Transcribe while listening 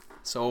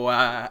So,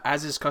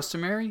 as is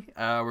customary,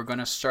 we're going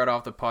to start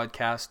off the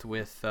podcast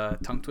with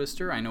Tongue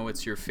Twister. I know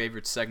it's your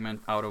favorite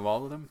segment out of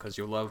all of them because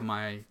you love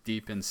my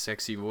deep and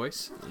sexy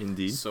voice.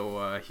 Indeed.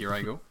 So, here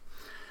I go.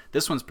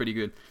 This one's pretty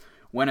good.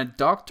 When a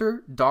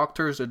doctor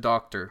doctors a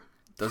doctor,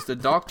 does the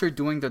doctor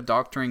doing the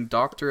doctoring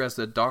doctor as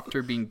the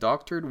doctor being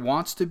doctored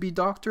wants to be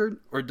doctored,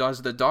 or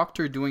does the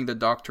doctor doing the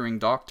doctoring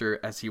doctor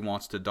as he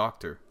wants to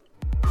doctor?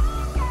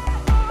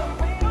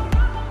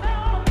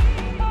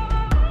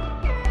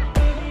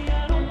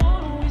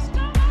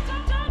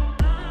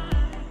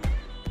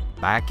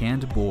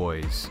 Backhand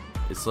Boys.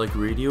 It's like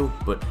radio,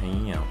 but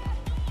hanging out.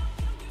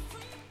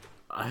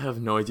 I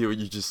have no idea what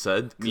you just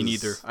said. Me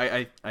neither.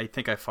 I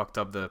think I fucked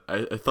up the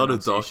I thought a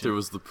doctor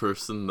was the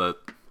person that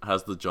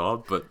has the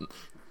job, but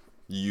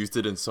you used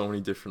it in so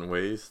many different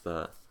ways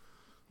that...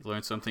 You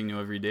learn something new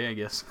every day, I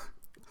guess.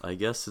 I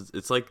guess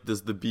it's like,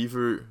 does the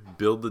beaver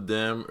build the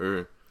dam,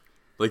 or...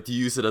 Like, do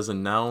you use it as a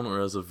noun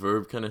or as a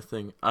verb kind of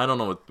thing? I don't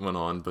know what went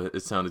on, but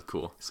it sounded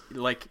cool.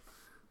 Like...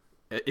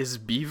 Is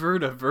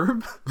beavered a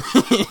verb?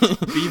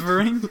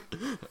 Beavering?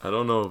 I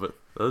don't know, but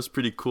that was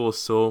pretty cool.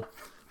 So,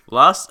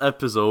 last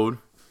episode,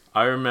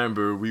 I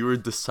remember we were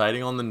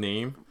deciding on the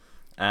name,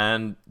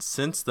 and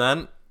since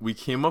then, we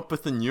came up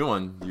with a new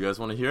one. Do you guys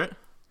want to hear it?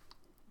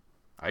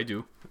 I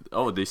do.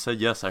 Oh, they said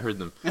yes, I heard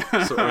them.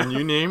 So, our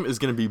new name is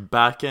going to be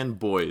Backend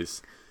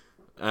Boys.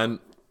 And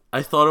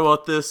I thought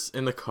about this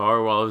in the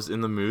car while I was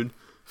in the mood.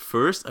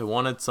 First, I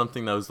wanted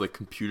something that was like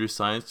computer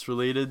science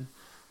related.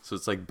 So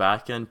it's like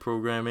back-end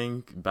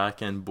programming,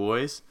 back-end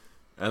boys.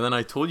 And then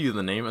I told you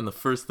the name, and the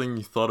first thing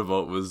you thought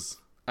about was...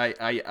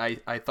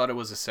 I thought it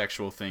was a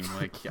sexual thing.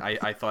 Like,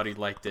 I thought he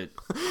liked it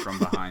from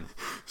behind.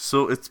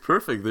 So it's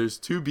perfect. There's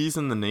two B's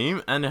in the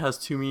name, and it has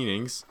two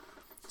meanings.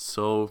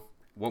 So...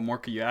 What more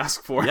could you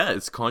ask for? Yeah,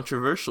 it's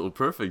controversial.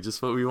 Perfect.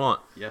 Just what we want.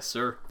 Yes,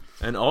 sir.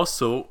 And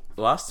also,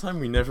 last time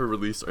we never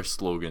released our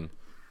slogan.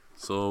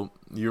 So,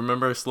 you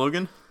remember our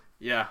slogan?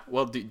 Yeah,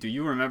 well, do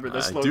you remember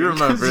the slogan? I do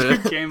remember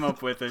it. You came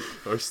up with it.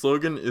 Our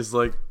slogan is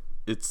like,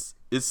 it's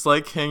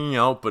like hanging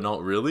out, but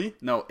not really.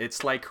 No,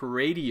 it's like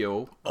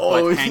radio,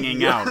 but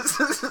hanging out.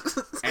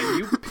 And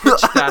you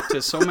pitched that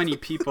to so many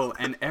people,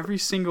 and every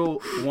single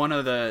one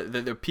of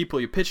the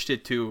people you pitched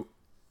it to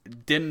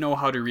didn't know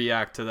how to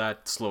react to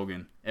that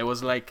slogan. It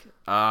was like,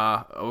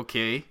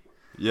 okay.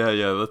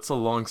 Yeah, that's a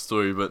long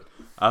story, but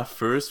at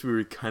first we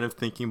were kind of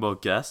thinking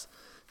about guests.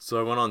 So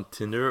I went on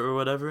Tinder or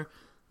whatever.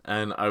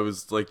 And I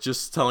was like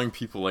just telling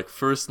people like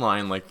first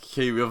line like,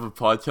 hey, we have a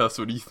podcast,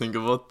 what do you think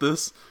about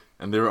this?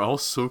 And they were all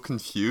so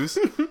confused.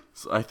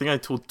 So I think I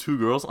told two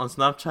girls on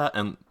Snapchat,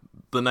 and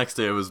the next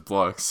day I was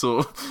blocked.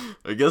 So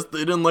I guess they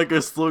didn't like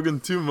our slogan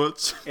too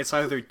much. It's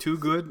either too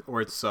good or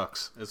it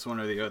sucks. It's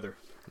one or the other.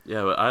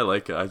 Yeah, but I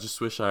like it. I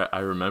just wish I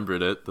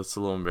remembered it. That's a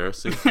little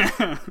embarrassing.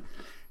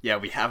 Yeah,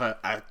 we have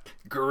a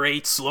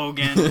great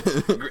slogan.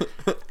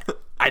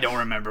 I don't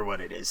remember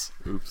what it is.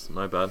 Oops,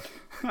 my bad.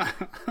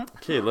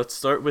 Okay, let's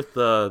start with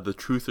the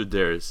truth or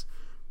dares.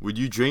 Would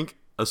you drink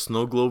a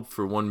snow globe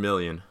for $1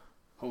 million?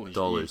 Holy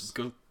shit,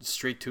 go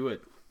straight to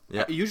it.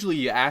 Yeah. Usually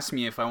you ask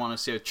me if I want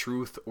to say a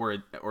truth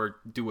or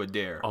do a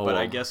dare, but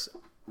I guess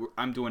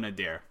I'm doing a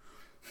dare.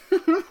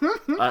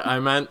 I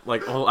meant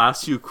like I'll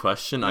ask you a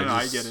question. No,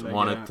 I just get it,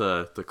 wanted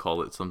to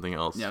call it something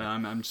else. Yeah,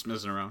 I'm just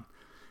messing around.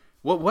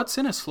 What's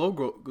in a snow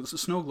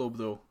globe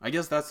though? I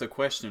guess that's the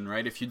question,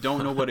 right? If you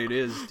don't know what it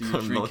is, do you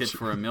drink it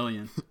for $1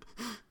 million?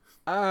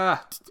 I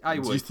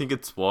would. Do you think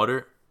it's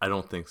water? I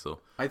don't think so.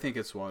 I think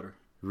it's water.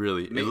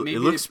 Really? Maybe it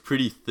looks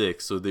pretty thick,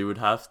 so they would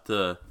have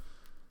to...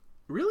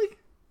 Really?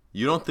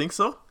 You don't think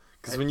so?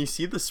 Because when you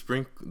see the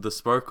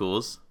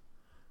sparkles,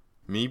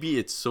 maybe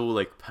it's so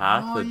like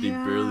packed that they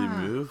barely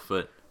move,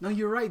 but... No,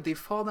 you're right. They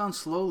fall down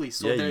slowly.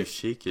 So yeah, you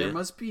shake it. There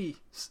must be...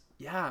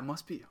 Yeah, it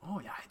must be... Oh,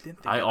 yeah, I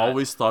didn't think I of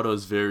always thought it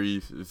was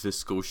very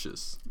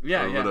viscous.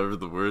 Yeah, or whatever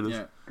the word is.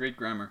 Yeah, great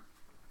grammar.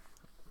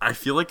 I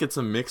feel like it's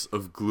a mix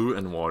of glue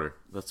and water.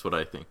 That's what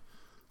I think.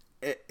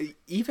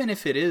 Even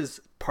if it is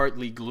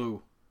partly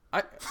glue,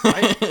 I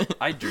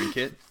drink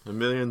it. $1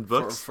 million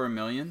bucks? For $1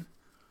 million?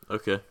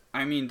 Okay.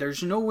 I mean,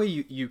 there's no way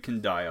you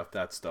can die off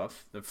that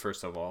stuff,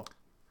 first of all.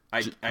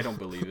 I don't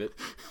believe it.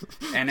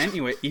 And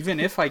anyway, even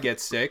if I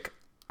get sick...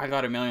 I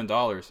got $1 million.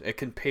 It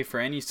can pay for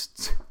any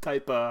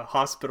type of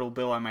hospital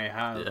bill I might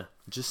have. Yeah.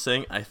 Just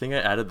saying, I think I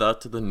added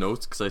that to the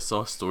notes because I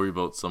saw a story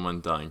about someone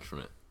dying from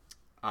it.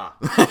 Ah.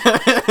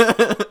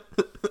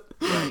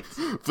 Right.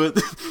 But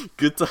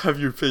good to have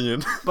your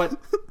opinion. But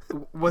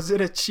was it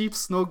a cheap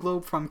snow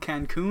globe from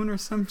Cancun or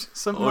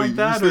something Oh, like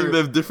that? You think they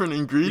have different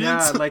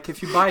ingredients? Yeah, like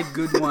if you buy a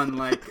good one,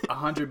 like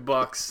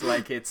 $100,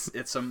 like it's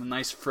some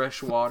nice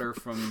fresh water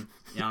from,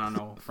 I don't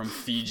know, from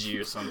Fiji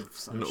or some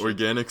An shit.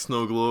 organic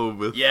snow globe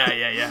with...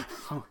 Yeah.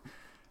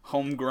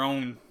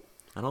 Homegrown.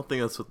 I don't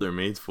think that's what they're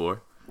made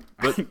for.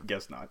 But I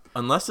guess not.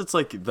 unless it's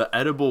like the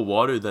edible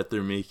water that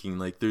they're making,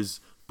 like there's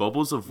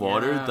bubbles of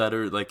water that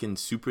are like in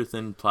super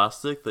thin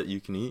plastic that you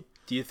can eat.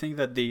 Do you think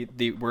that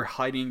they were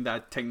hiding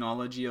that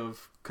technology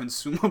of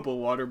consumable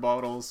water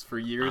bottles for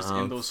years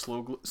in those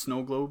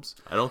snow globes?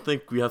 I don't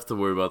think we have to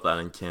worry about that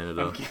in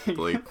Canada. Okay.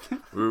 Like,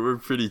 we're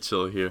pretty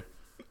chill here.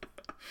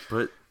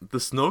 But the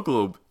snow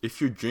globe,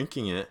 if you're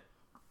drinking it,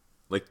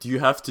 like, do you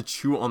have to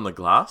chew on the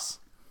glass?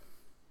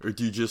 Or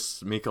do you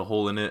just make a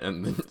hole in it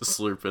and then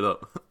slurp it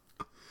up?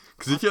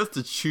 Because if you have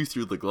to chew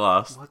through the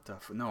glass... What the...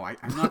 No,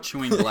 I'm not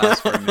chewing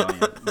glass for a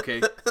million,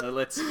 okay?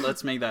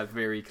 Let's make that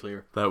very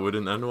clear. That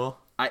wouldn't end well?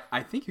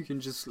 I think you can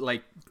just,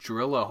 like,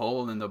 drill a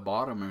hole in the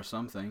bottom or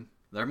something.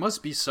 There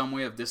must be some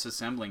way of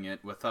disassembling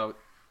it without...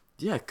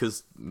 Yeah,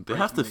 because they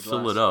have to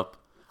fill it up.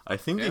 I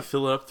think they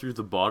fill it up through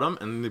the bottom,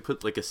 and then they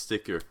put, like, a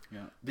sticker.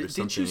 Yeah.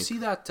 Did you see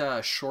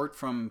that short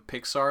from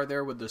Pixar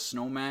there with the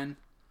snowman?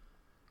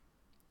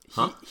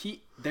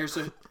 There's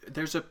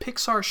a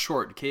Pixar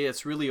short, okay?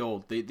 It's really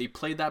old. They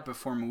played that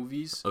before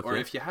movies. Okay. Or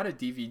if you had a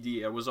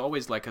DVD, it was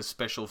always like a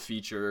special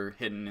feature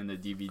hidden in the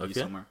DVD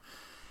somewhere.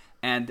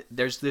 And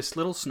there's this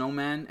little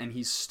snowman, and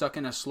he's stuck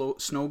in a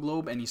snow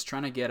globe, and he's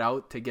trying to get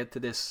out to get to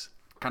this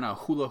kind of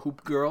hula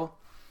hoop girl.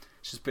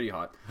 She's pretty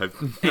hot.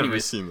 I've never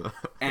seen that.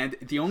 And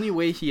the only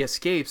way he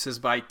escapes is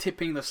by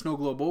tipping the snow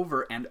globe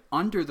over, and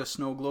under the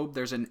snow globe,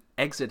 there's an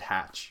exit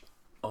hatch.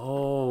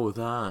 Oh,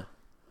 that.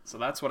 So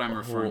that's what I'm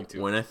referring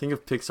to. When I think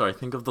of Pixar, I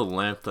think of the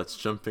lamp that's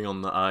jumping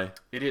on the eye.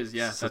 It is,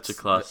 yeah. Such a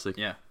classic.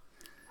 Yeah.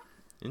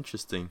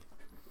 Interesting.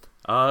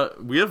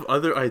 We have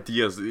other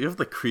ideas. We have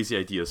like crazy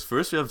ideas.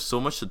 First, we have so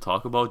much to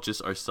talk about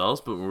just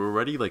ourselves, but we're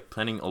already like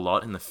planning a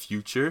lot in the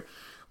future.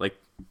 Like,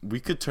 we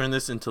could turn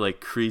this into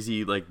like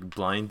crazy like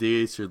blind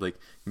dates or like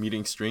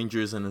meeting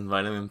strangers and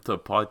inviting them to a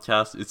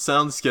podcast. It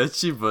sounds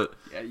sketchy, but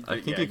I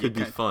think it could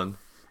be fun.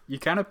 You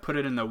kind of put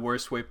it in the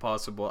worst way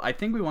possible. I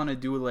think we want to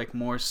do like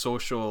more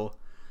social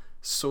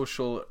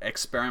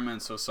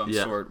experiments of some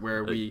sort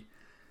where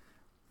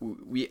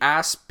we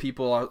ask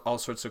people all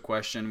sorts of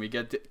questions. We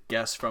get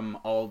guests from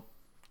all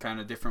kind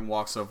of different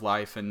walks of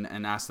life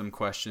and ask them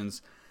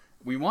questions.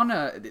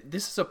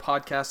 This is a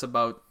podcast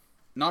about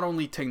not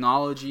only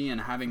technology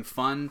and having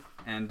fun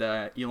and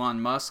Elon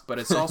Musk, but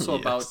it's also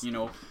about,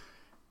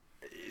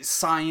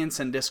 science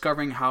and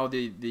discovering how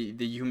the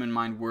human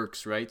mind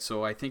works, right?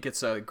 So I think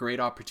it's a great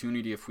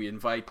opportunity if we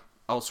invite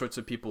all sorts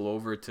of people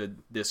over to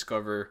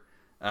discover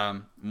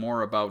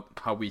more about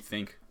how we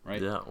think,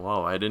 right? Yeah,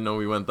 wow, I didn't know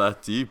we went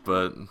that deep,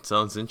 but it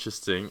sounds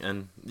interesting.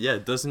 And yeah,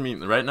 it doesn't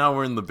mean right now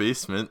we're in the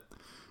basement.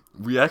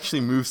 We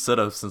actually moved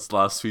setup since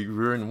last week. We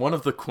were in one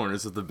of the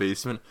corners of the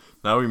basement.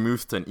 Now we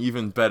moved to an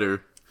even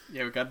better.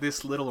 Yeah, we got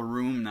this little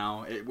room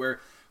now.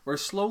 We're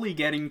slowly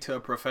getting to a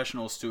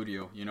professional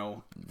studio,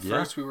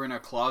 First we were in a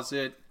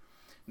closet.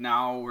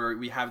 Now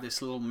we have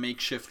this little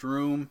makeshift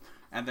room,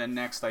 and then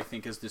next I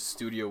think is the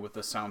studio with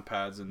the sound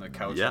pads and the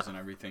couches and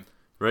everything.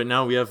 Right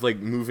now we have like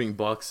moving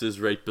boxes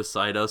right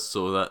beside us,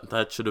 so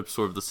that should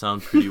absorb the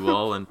sound pretty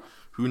well. And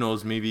who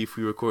knows, maybe if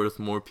we record with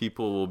more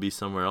people, we'll be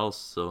somewhere else.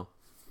 So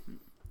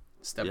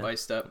step by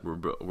step,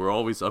 we're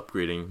always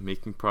upgrading,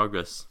 making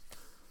progress.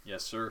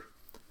 Yes, sir.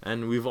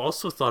 And we've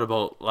also thought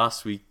about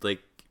last week,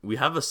 like, we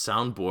have a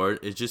soundboard.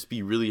 It'd just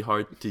be really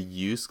hard to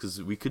use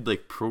because we could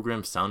like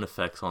program sound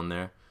effects on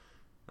there.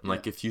 And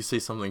like if you say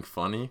something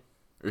funny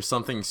or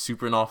something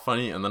super not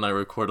funny, and then I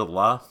record a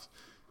laugh.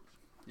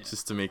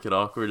 Just to make it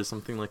awkward or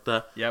something like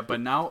that. Yeah, but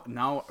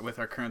now with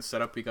our current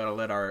setup, we gotta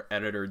let our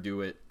editor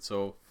do it.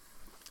 So,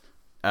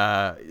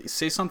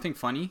 say something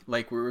funny,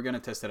 like we were gonna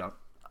test it out.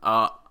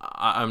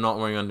 I'm not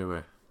wearing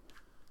underwear.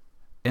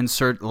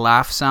 Insert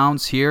laugh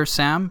sounds here,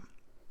 Sam.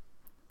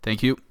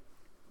 Thank you.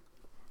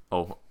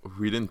 Oh,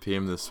 we didn't pay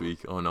him this week.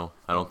 Oh no,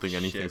 I don't think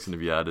anything's gonna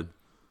be added.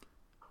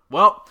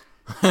 Well,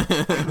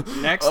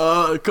 next.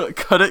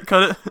 Cut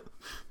it.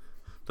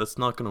 That's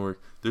not gonna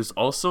work. There's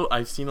also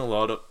I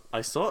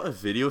saw a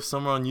video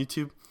somewhere on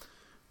YouTube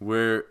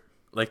where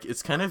like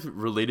it's kind of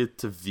related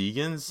to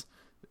vegans.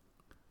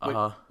 Wait,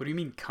 what do you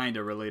mean kind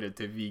of related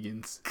to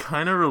vegans?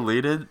 Kind of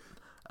related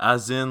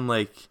as in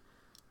like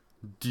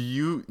do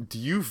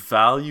you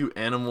value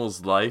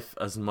animals' life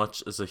as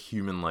much as a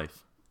human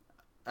life?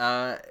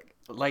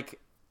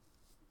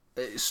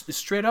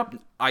 Straight up,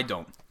 I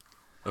don't.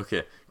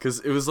 Okay, cuz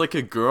it was like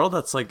a girl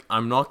that's like,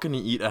 I'm not going to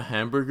eat a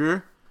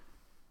hamburger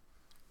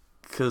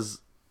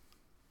cuz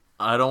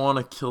I don't want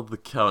to kill the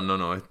cow.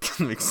 No, it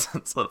doesn't make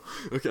sense.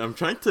 Okay, I'm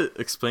trying to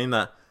explain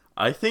that.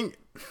 I think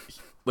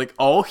like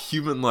all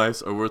human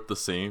lives are worth the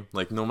same,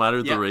 like no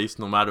matter the race,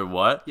 no matter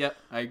what. Yeah,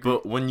 I agree.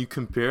 But when you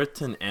compare it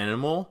to an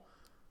animal,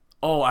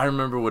 I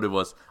remember what it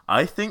was.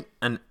 I think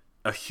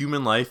a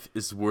human life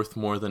is worth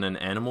more than an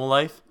animal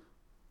life.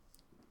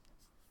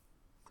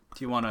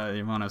 Do you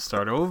wanna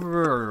start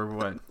over or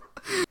what?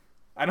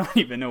 I don't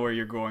even know where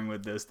you're going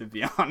with this, to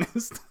be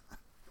honest.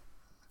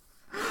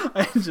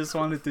 I just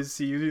wanted to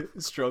see you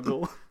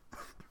struggle.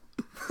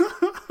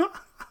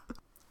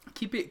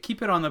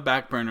 Keep it on the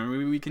back burner.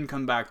 We can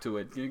come back to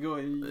it. You go.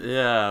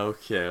 Yeah.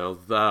 Okay. Well,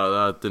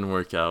 that didn't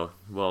work out.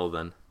 Well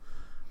then,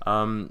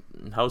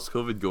 how's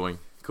COVID going?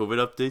 COVID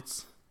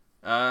updates?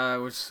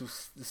 Which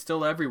is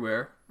still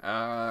everywhere.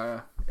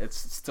 It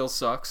still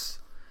sucks.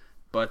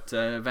 But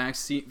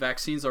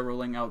vaccines are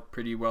rolling out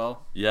pretty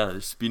well. Yeah,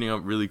 they're speeding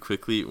up really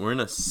quickly. We're in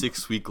a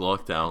 6-week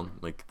lockdown.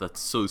 Like, that's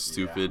so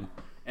stupid.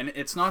 Yeah. And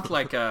it's not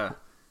like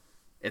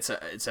it's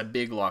a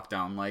big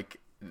lockdown.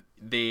 Like,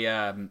 they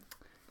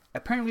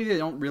apparently they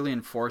don't really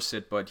enforce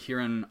it, but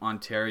here in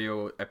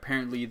Ontario,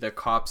 apparently the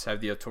cops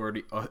have the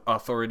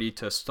authority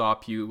to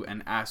stop you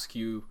and ask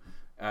you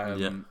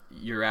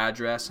your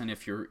address, and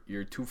if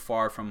you're too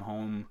far from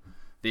home,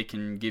 they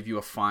can give you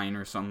a fine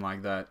or something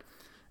like that.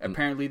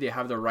 Apparently they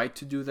have the right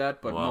to do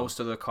that, but most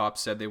of the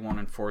cops said they won't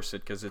enforce it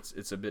because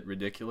it's a bit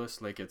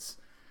ridiculous. Like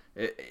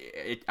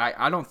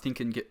I don't think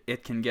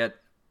it can get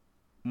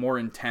more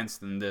intense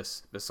than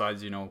this.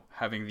 Besides,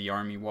 having the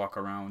army walk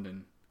around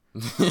and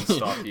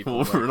stop people.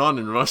 Well, we're not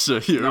in Russia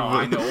here. No,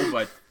 I know,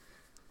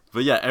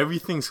 but yeah,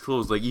 everything's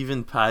closed. Like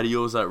even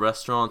patios at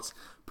restaurants,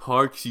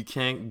 parks, you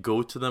can't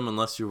go to them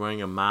unless you're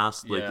wearing a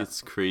mask. Like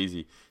it's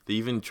crazy. They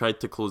even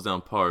tried to close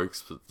down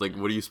parks. But, like,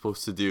 what are you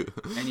supposed to do?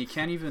 And you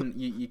can't even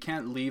you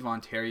can't leave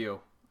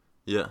Ontario.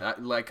 Yeah.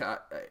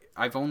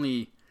 I've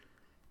only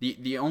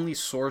the only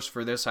source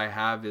for this I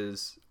have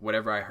is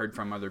whatever I heard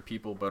from other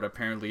people. But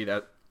apparently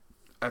that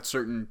at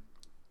certain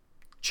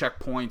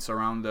checkpoints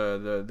around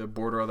the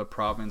border of the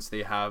province,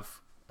 they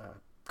have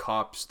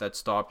cops that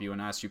stop you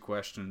and ask you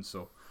questions.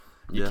 So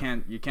you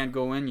can't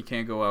go in, you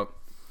can't go out.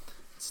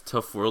 It's a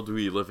tough world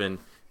we live in.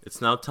 It's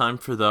now time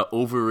for the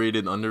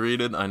overrated,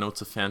 underrated. I know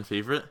it's a fan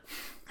favorite.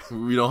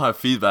 We don't have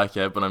feedback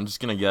yet, but I'm just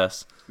gonna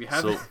guess. We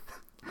have.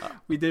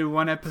 We did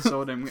one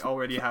episode and we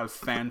already have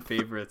fan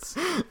favorites.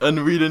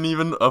 And we didn't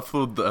even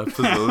upload the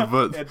episode,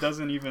 but it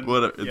doesn't even.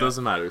 Whatever. It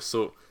doesn't matter.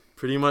 So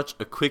pretty much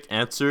a quick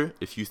answer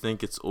if you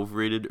think it's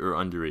overrated or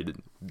underrated.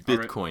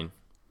 Bitcoin.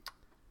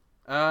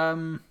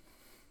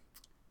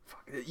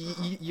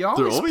 You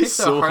always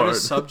pick the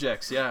hardest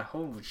subjects. Yeah,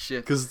 holy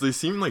shit. Because they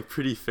seem like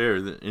pretty fair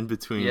in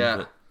between.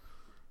 Yeah.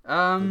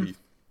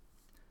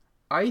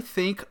 I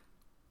think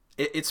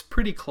it's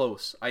pretty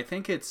close. I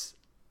think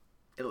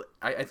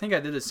I think I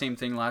did the same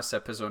thing last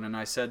episode, and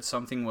I said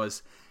something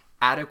was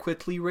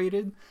adequately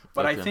rated,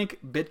 but I think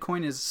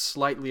Bitcoin is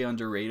slightly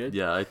underrated.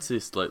 Yeah, I'd say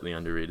slightly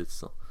underrated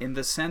still. In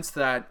the sense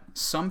that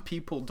some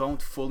people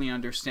don't fully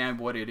understand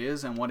what it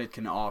is and what it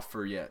can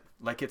offer yet.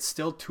 Like, it's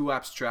still too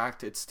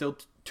abstract. It's still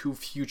too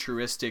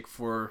futuristic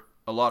for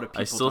a lot of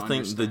people. I still to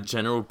think understand. the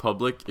general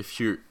public, if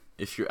you're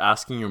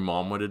asking your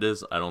mom what it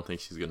is, I don't think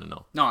she's gonna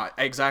know. No,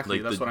 exactly.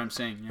 Like that's what I'm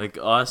saying. Yeah. Like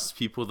us,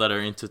 people that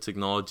are into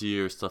technology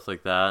or stuff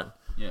like that.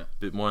 Yeah. A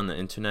bit more on the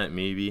internet,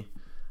 maybe.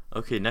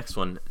 Okay, next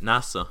one,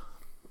 NASA.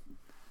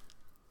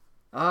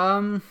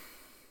 I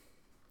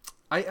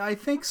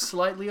think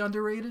slightly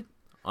underrated.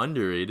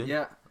 Underrated?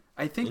 Yeah.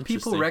 I think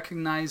people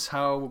recognize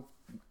how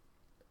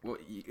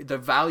the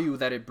value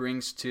that it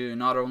brings to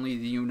not only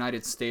the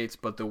United States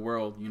but the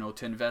world,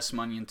 to invest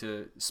money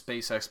into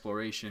space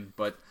exploration,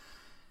 but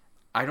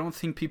I don't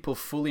think people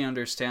fully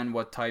understand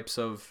what types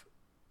of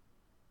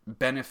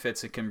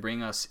benefits it can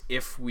bring us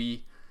if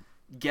we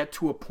get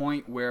to a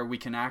point where we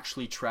can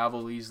actually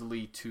travel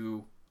easily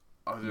to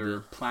other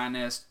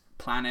planets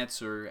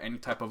or any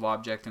type of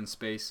object in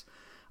space.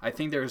 I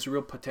think there's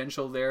real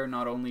potential there,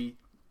 not only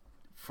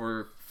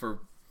for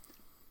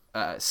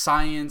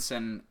science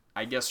and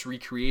I guess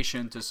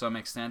recreation to some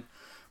extent,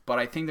 but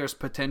I think there's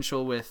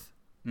potential with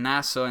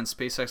NASA and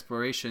space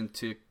exploration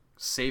to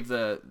save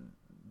the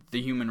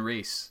human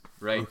race,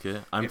 right? Okay,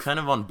 I'm kind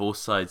of on both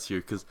sides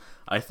here because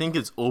I think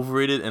it's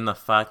overrated in the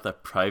fact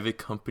that private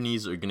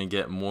companies are going to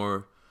get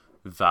more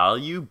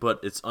value,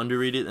 but it's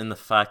underrated in the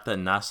fact that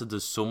NASA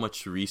does so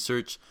much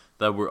research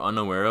that we're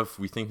unaware of.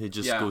 We think they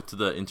just go to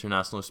the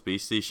International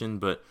Space Station,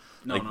 but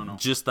no.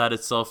 Just that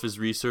itself is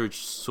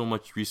research, so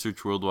much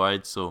research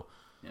worldwide, so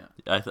yeah,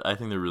 I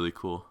think they're really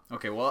cool.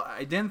 Okay, well,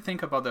 I didn't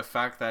think about the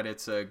fact that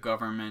it's a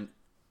government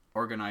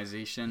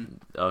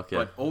organization. Okay.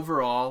 But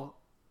overall,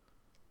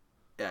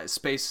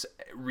 space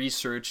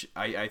research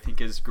I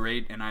think is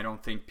great, and I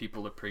don't think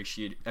people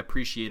appreciate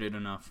it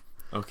enough.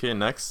 Okay,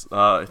 next.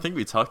 I think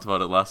we talked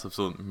about it last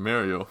episode.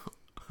 Mario.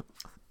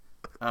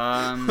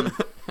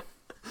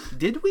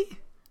 Did we?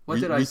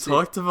 What did I say? We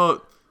talked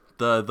about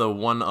the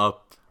one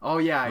up. Oh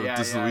yeah.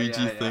 Does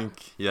Luigi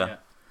think? Yeah.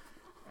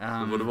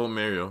 What about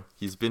Mario?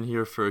 He's been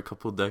here for a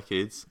couple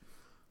decades.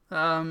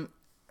 I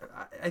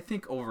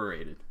think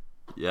overrated.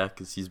 Yeah,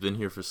 because he's been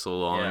here for so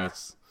long. Yeah.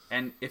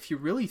 And if you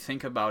really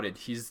think about it,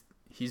 he's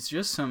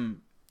just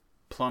some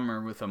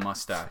plumber with a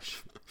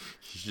mustache.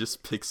 He's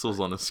just pixels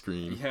on a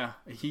screen. Yeah,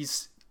 he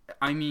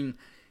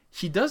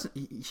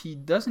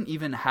doesn't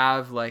even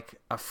have like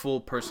a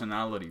full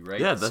personality, right?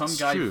 Yeah, that's true.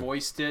 Some guy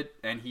voiced it,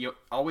 and he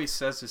always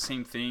says the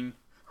same thing.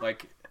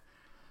 Like,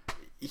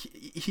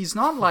 he's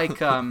not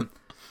like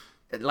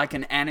like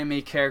an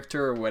anime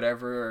character or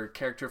whatever, or a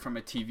character from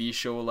a TV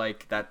show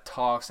like that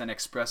talks and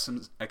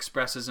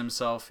expresses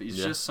himself. He's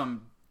just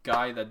some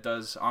guy that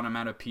does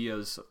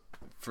onomatopoeias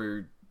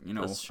for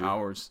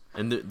hours.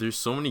 And there's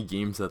so many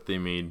games that they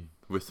made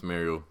with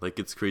Mario. Like,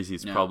 it's crazy.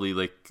 It's probably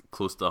like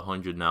close to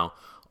 100 now.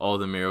 All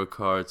the Mario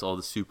Karts, all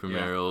the Super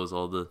Marios,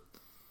 all the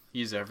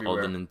he's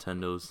everywhere. All the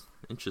Nintendos.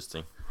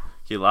 Interesting.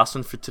 Okay, last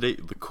one for today.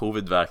 The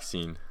COVID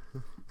vaccine.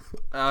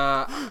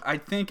 I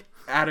think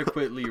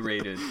adequately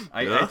rated.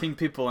 I Yeah? think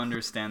people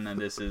understand that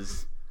this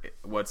is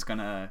what's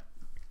gonna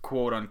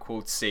quote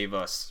unquote save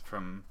us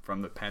from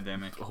the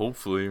pandemic.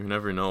 Hopefully, you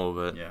never know,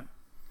 but Yeah.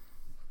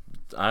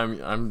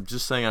 I'm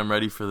just saying I'm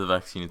ready for the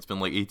vaccine. It's been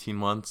like 18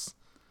 months,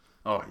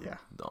 Oh yeah.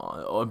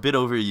 a bit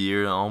over a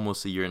year,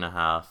 almost a year and a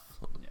half.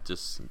 Yeah.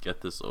 Just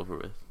get this over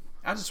with.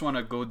 I just want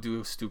to go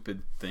do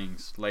stupid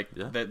things. Like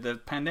Yeah. the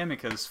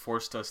pandemic has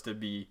forced us to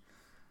be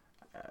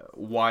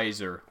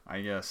wiser,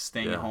 I guess,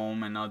 staying Yeah.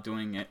 home and not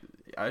doing it.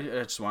 I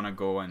just want to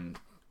go and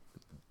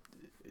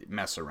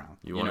mess around.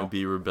 You want to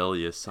be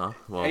rebellious, huh?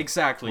 Well,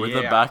 Exactly. we're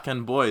yeah. the back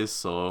end boys,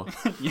 so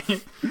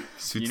You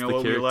suits know the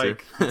what character. we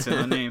like. It's in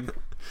the name.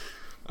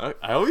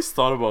 I always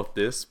thought about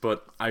this,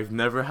 but I've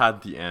never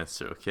had the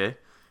answer. Okay,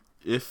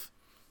 if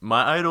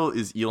my idol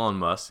is Elon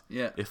Musk,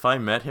 Yeah. if I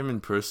met him in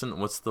person,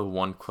 what's the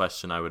one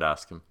question I would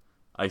ask him?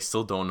 I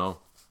still don't know.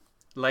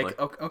 Like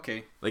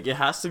okay. Like, it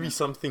has to be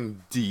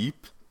something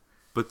deep,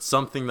 but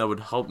something that would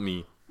help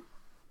me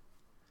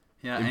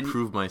Yeah.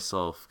 improve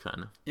myself,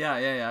 kind of.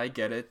 Yeah. I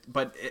get it.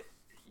 But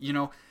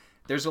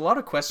there's a lot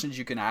of questions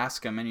you can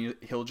ask him, and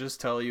he'll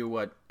just tell you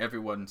what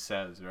everyone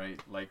says,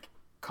 right? Like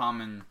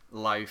common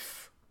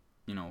life,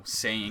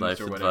 sayings Life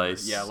or whatever.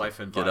 advice. Yeah,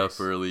 life advice. Get up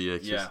early.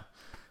 Yeah,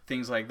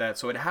 things like that.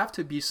 So it'd have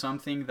to be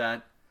something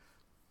that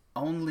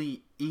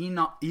only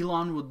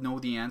Elon would know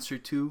the answer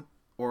to,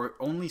 or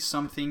only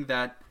something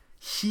that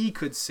he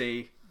could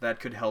say that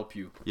could help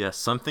you. Yeah,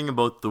 something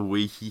about the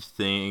way he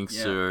thinks,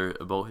 Yeah. or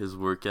about his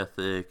work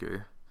ethic,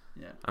 or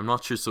Yeah. I'm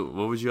not sure. So,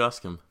 what would you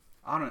ask him?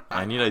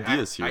 I need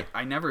ideas here.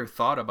 I never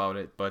thought about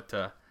it, but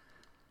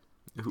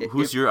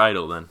Who's your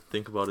idol then?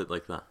 Think about it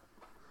like that.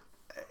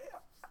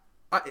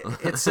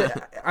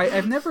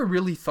 I've never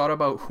really thought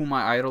about who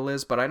my idol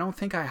is, but I don't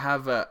think I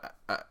have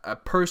a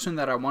person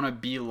that I want to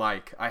be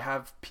like. I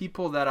have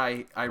people that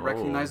I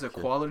recognize the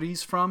okay.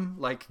 qualities from.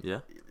 Like, Yeah.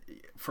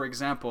 for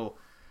example,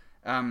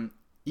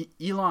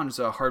 Elon's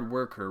a hard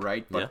worker,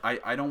 right? But Yeah.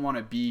 I don't want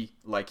to be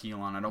like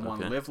Elon. I don't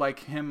want to Okay. live like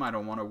him. I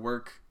don't want to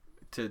work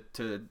to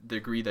the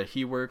degree that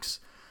he works.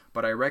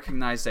 But I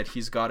recognize that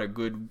he's got a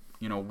good,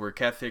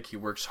 work ethic. He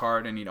works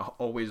hard, and he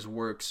always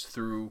works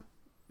through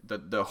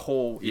the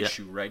whole Yeah.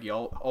 issue, right? He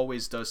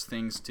always does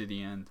things to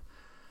the end.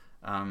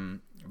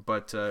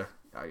 But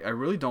I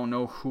really don't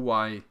know who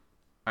I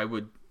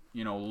would,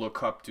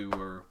 look up to,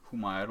 or who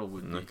my idol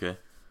would be. Okay.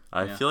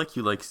 I Yeah. feel like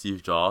you like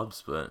Steve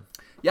Jobs, but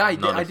Yeah,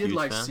 Not a I did huge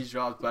like fan? Steve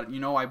Jobs, but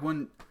I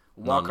wouldn't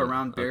walk No,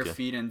 around bare okay.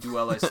 feet and do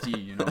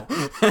LSD,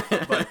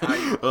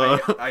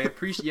 But I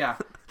appreciate. Yeah,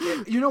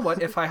 you know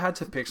what? If I had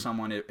to pick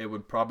someone, it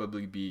would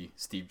probably be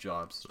Steve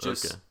Jobs.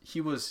 Just Okay.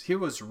 he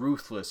was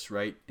ruthless,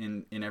 right,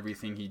 in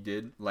everything he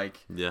did.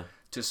 Like, yeah.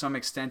 to some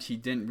extent, he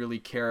didn't really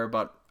care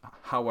about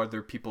how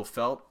other people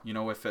felt.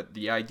 If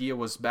the idea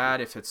was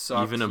bad, if it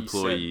sucked, Even he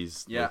employees,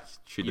 said, yeah,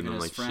 treated even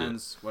them his like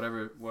friends,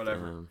 whatever.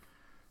 shit.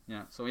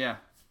 Yeah. So yeah,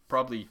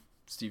 probably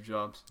Steve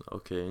Jobs.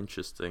 Okay,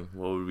 interesting.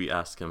 What would we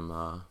ask him?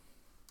 I'd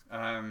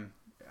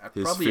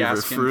His probably favorite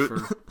ask him fruit?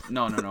 for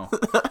no,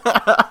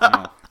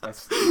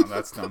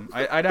 that's dumb.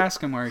 I'd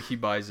ask him where he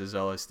buys his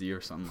LSD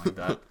or something like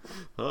that.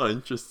 Oh,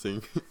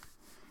 interesting.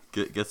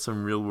 Get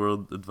some real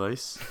world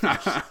advice.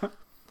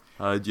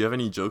 Do you have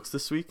any jokes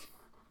this week?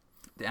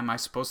 Am I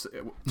supposed to?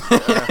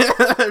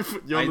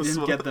 You I on the didn't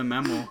spot. get the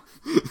memo.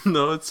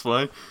 No, it's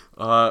fine.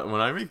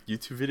 When I make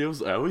YouTube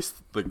videos, I always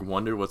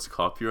wonder what's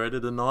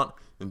copyrighted and not.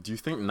 And do you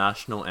think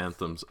national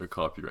anthems are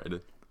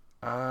copyrighted?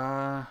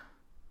 I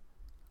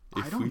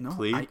If don't we know.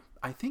 played,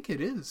 I think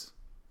it is.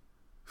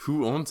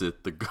 who owns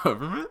it? The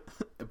government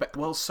But,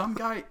 well, some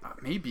guy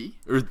maybe.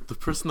 or the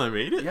person that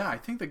made it? Yeah, I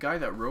think the guy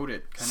that wrote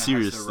it kind of has the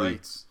Seriously?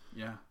 rights.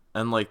 Yeah.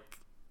 And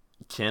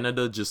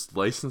Canada just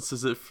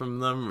licenses it from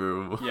them,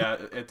 or Yeah,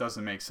 it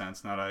doesn't make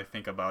sense now that I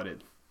think about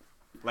it.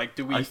 Like,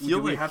 do I feel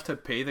we like- have to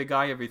pay the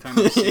guy every time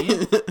we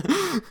sing?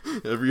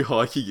 every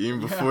hockey game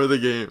Yeah. before the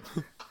game.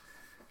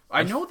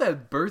 I know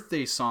that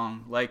birthday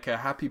song, like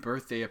Happy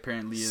Birthday,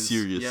 apparently is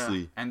Seriously?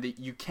 yeah, and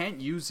you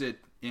can't use it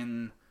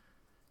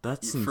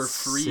That's for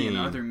free in insane.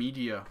 other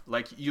media.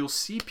 Like, you'll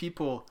see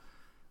people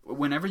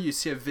whenever you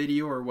see a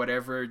video or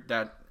whatever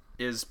that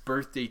is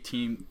birthday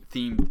themed,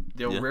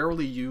 they'll Yeah.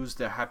 rarely use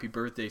the Happy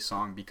Birthday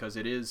song because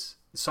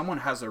someone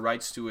has the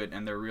rights to it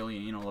and they're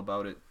really anal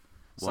about it.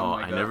 Something Wow,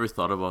 like I that. never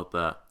thought about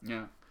that.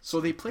 Yeah. So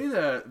they play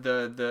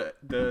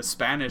the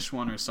Spanish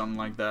one or something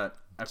like that.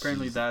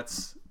 Apparently Jeez.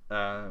 that's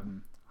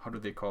how do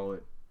they call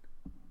it?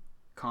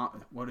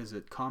 What is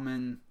it?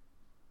 Common.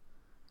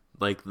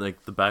 Like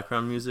the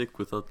background music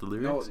without the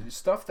No, lyrics.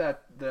 stuff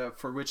that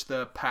for which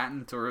the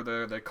patent or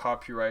the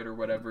copyright or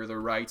whatever the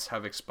rights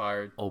have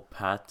expired. Oh,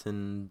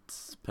 patent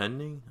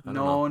pending? I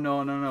don't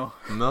No. know.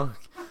 No.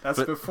 That's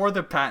But- before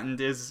the patent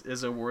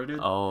is awarded.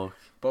 Oh,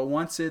 But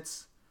once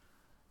it's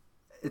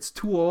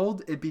too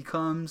old, it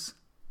becomes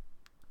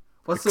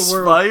what's the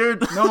word?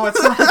 expired. No,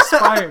 it's not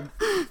expired.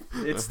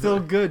 It's still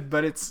good,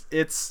 but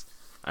it's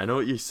I know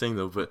what you're saying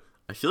though, but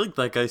I feel like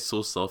that guy's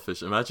so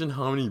selfish. Imagine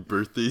how many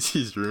birthdays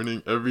he's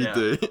ruining every Yeah.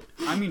 day.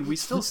 I mean, we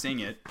still sing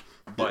it.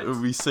 But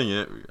we sing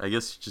it. I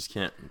guess you just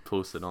can't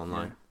post it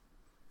online. Yeah.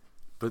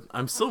 But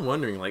I'm still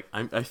wondering, like,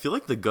 I feel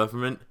like the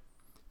government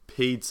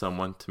paid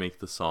someone to make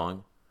the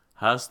song,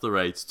 has the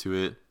rights to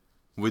it.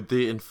 Would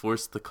they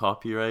enforce the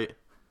copyright?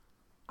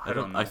 I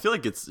don't know. I feel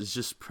like it's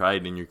just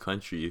pride in your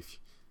country. If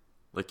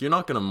like, you're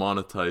not gonna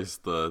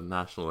monetize the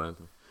national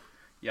anthem.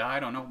 Yeah,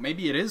 I don't know.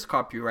 Maybe it is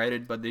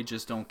copyrighted, but they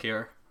just don't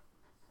care.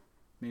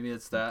 Maybe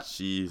it's that.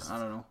 Jeez. I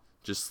don't know.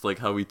 Just like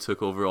how we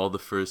took over all the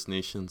First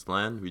Nations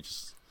land, we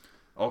just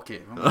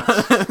Okay. Well,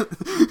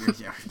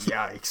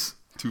 yikes.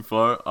 too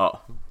far. Oh,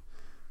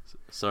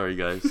 sorry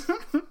guys.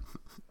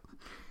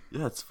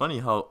 Yeah, it's funny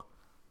how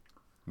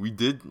we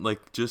did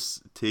like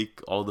just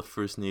take all the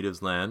First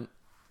Natives land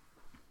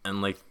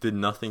and like did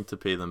nothing to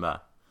pay them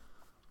back.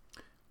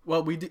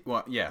 Well, we did.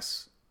 Well,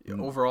 yes.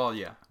 Overall,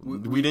 yeah.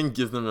 We didn't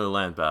give them their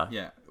land back.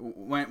 Yeah.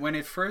 When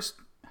it first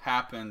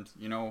happened,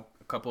 a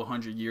couple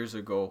 100 years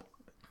ago.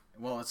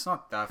 Well, it's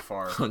not that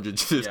far.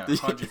 150. Yeah,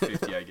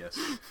 150, I guess.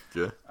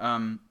 Yeah.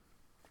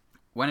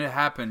 When it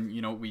happened,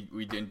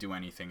 we didn't do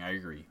anything. I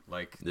agree.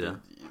 Like, Yeah.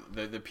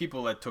 the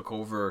people that took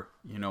over,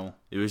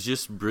 It was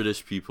just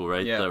British people,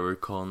 right, Yeah. that were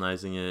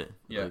colonizing it.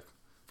 Yeah. Like,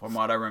 From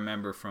what I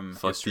remember from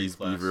fuck history these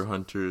class. beaver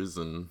hunters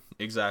and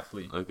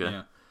Exactly. Okay.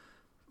 Yeah.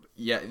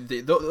 Yeah,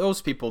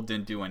 those people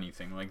didn't do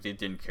anything. Like, they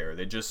didn't care.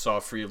 They just saw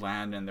free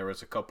land, and there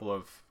was a couple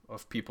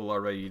of people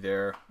already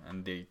there,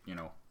 and they,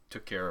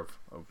 took care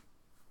of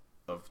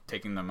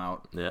taking them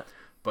out. yeah.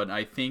 But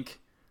I think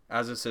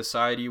as a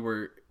society,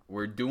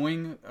 we're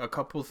doing a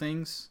couple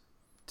things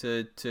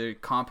to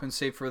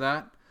compensate for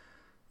that.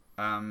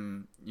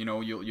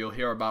 You'll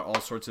hear about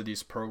all sorts of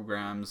these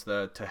programs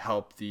that to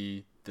help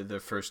the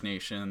First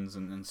Nations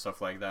and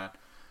stuff like that.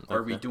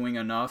 Are we Okay. doing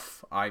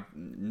enough? I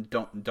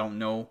don't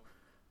know.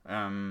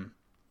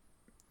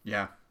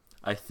 Yeah.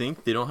 I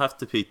think they don't have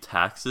to pay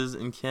taxes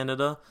in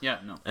Canada. Yeah,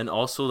 no. And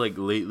also, like,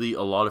 lately,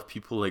 a lot of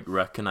people, like,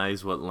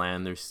 recognize what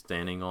land they're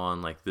standing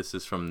on. Like, this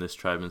is from this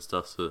tribe and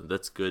stuff. So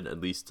that's good,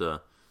 at least,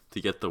 to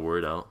get the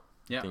word out.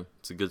 Yeah. I think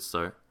it's a good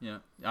start. Yeah.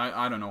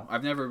 I don't know.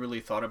 I've never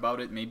really thought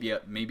about it. Maybe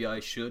I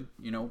should,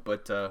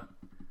 but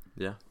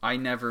Yeah. I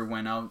never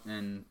went out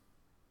and,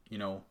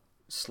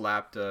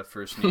 slapped a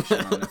First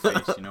Nation on the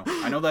face,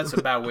 I know that's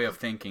a bad way of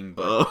thinking,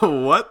 but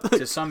What?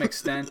 to some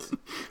extent.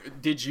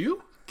 Did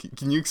you?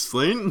 Can you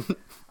explain?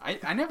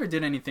 I never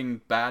did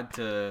anything bad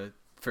to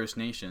First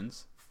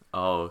Nations.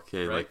 Oh,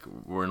 okay. Right. Like,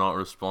 we're not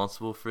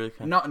responsible for it?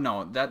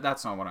 No,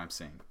 that's not what I'm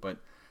saying. But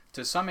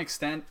to some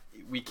extent,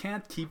 we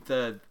can't keep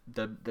the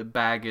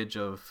baggage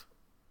of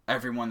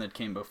everyone that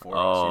came before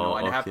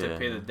us. I'd have to okay.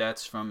 pay the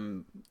debts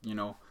from,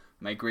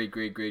 my great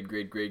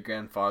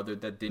grandfather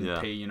that didn't Yeah.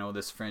 pay,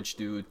 this French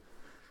dude.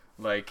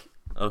 Like,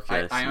 Okay. see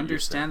I what you're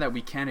understand that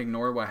we can't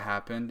ignore what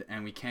happened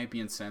and we can't be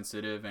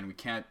insensitive and we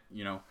can't,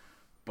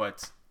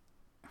 but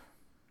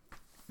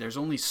there's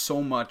only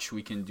so much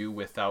we can do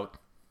without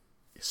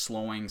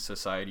slowing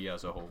society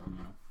as a whole,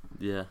 saying.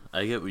 Yeah,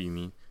 I get what you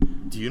mean.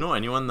 Do you know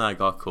anyone that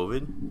got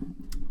COVID?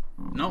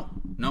 No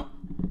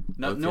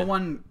Okay.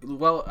 one.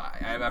 Well,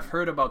 I've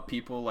heard about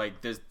people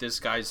like this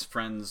guy's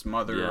friend's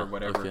mother Yeah, or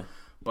whatever, okay.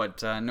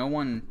 but no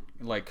one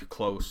like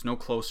no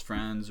close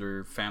friends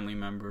or family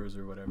members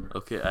or whatever.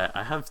 Okay,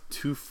 I have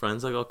two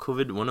friends that got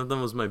COVID. One of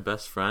them was my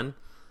best friend.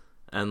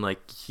 And,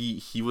 like,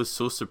 he was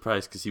so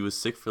surprised because he was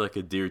sick for, like,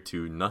 a day or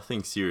two.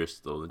 Nothing serious,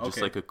 though. Just,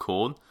 Okay. like, a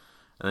cold.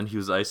 And then he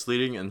was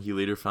isolating, and he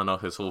later found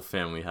out his whole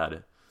family had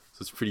it.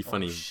 So it's pretty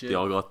funny. shit. They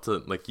all got to,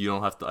 like, you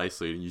don't have to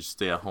isolate. You just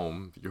stay at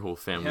home. Your whole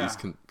family is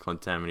Yeah.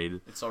 contaminated.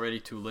 It's already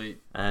too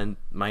late. And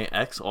my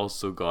ex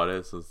also got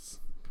it, so it's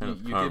kind of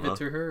You give karma. it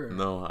to her? Or?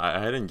 No,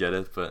 I didn't get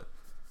it, but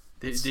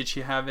Did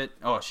she have it?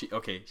 Oh,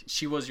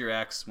 she was your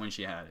ex when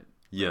she had it.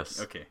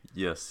 yes. Okay.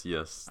 Yes,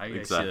 I see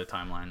exactly. the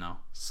timeline now.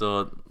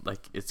 So,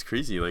 like, it's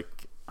crazy.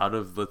 Like, out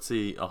of, let's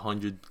say,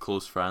 100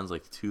 close friends,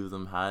 like, 2 of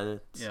them had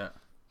it. Yeah.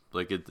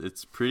 Like,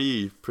 it's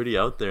pretty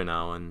out there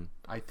now, and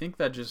I think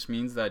that just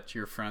means that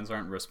your friends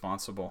aren't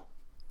responsible.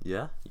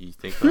 yeah, you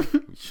think that?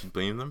 You should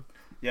blame them?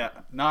 Yeah.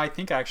 No, I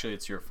think actually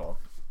it's your fault.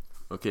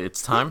 Okay,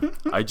 it's time.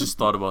 I just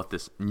thought about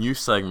this new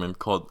segment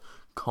called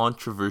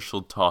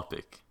Controversial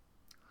Topic.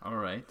 All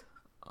right.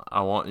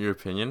 I want your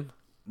opinion.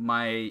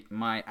 My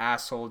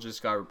asshole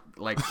just got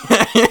like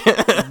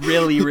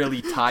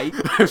really tight.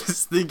 I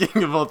was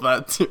thinking about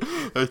that too.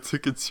 I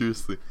took it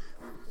seriously.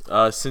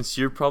 Since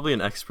you're probably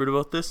an expert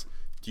about this,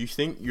 do you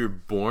think you're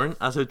born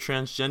as a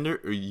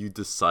transgender or you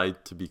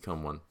decide to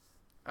become one?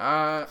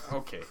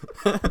 Okay.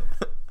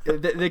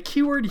 The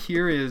key word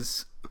here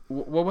is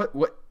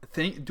what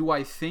think do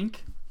I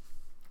think?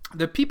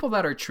 The people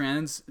that are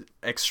trans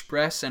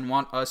express and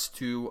want us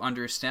to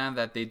understand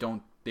that they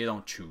don't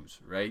choose,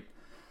 right?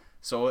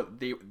 So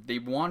they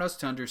want us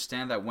to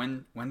understand that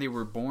when they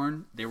were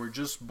born, they were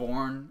just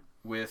born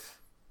with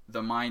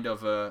the mind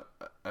of a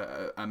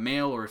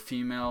male or a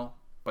female,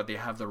 but they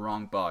have the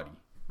wrong body,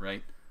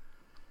 right?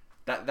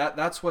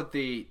 That's what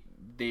they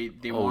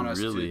want us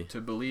really?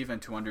 to believe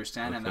and to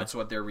understand, and Okay. that's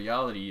what their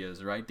reality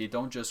is, right? They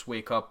don't just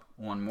wake up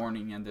one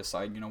morning and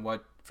decide, you know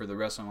what, for the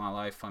rest of my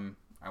life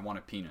I want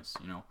a penis,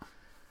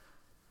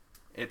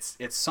 It's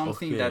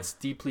something Okay. that's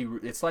deeply.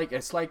 It's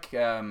like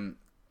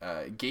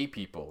gay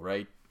people,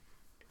 right?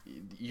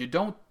 You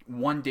don't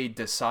one day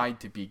decide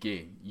to be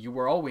gay. You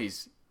were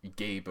always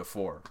gay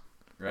before,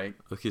 right?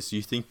 Okay, so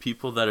you think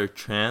people that are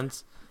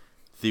trans,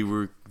 they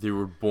were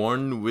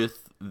born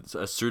with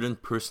a certain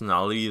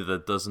personality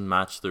that doesn't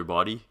match their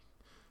body,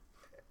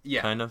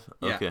 Yeah. kind of?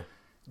 Yeah. Okay.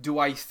 Do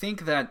I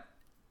think that,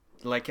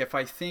 like, if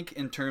I think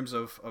in terms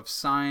of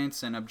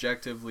science and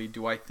objectively,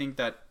 do I think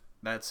that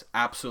that's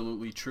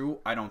absolutely true?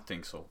 I don't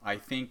think so. I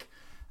think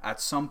at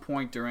some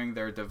point during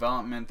their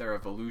development, their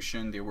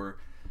evolution, they were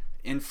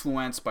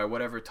influenced by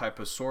whatever type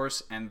of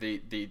source, and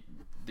they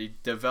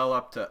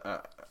developed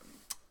a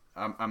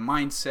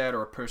mindset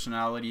or a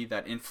personality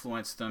that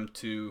influenced them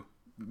to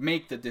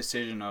make the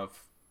decision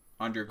of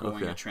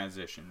undergoing Okay. a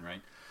transition,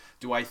 right?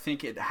 Do I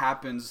think it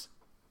happens,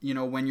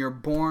 when you're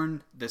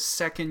born, the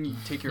second you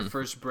take your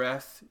first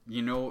breath,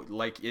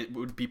 like it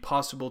would be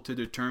possible to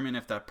determine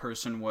if that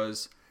person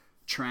was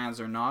trans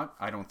or not?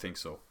 I don't think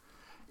so.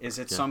 Is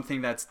it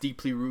something that's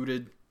deeply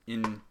rooted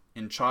in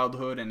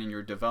childhood and in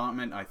your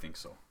development? I think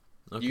so.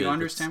 Okay, Do you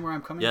understand where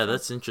I'm coming Yeah, from?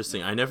 that's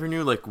interesting. I never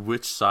knew like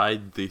which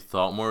side they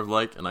thought more of,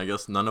 like, and I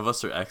guess none of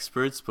us are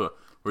experts, but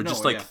we're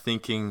just like yeah.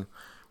 thinking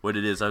what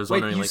it is. I was Wait,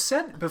 wondering, you like,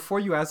 said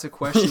before you asked the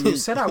question, you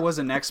said I was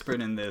an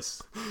expert in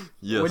this.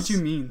 yes. What do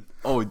you mean?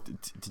 Oh,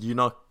 did you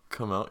not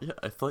come out? Yeah,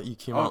 I thought you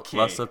came out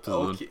last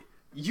episode. Okay.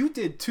 You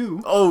did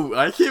too. Oh,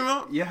 I came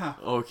out? Yeah.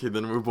 Okay,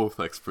 then we're both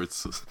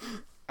experts.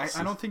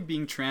 I don't think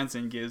being trans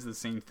and gay is the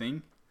same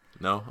thing,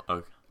 No?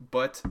 Okay.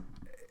 but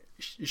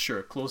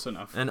sure, close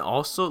enough. And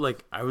also,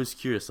 like, I was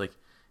curious, like,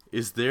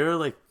 is there,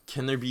 like,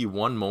 can there be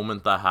one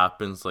moment that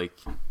happens, like,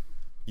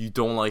 you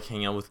don't like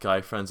hanging out with guy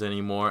friends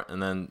anymore,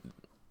 and then,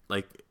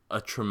 like, a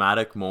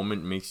traumatic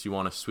moment makes you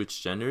want to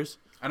switch genders?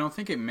 I don't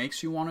think it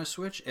makes you want to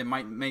switch. It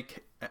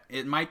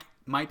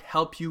might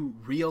help you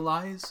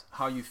realize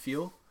how you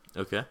feel,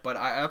 Okay. but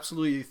I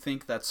absolutely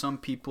think that some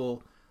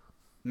people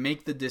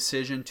make the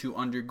decision to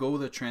undergo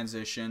the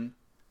transition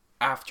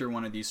after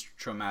one of these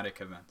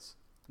traumatic events.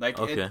 Like,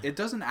 Okay. it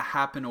doesn't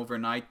happen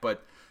overnight,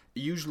 but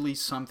usually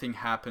something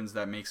happens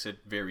that makes it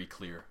very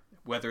clear.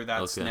 Whether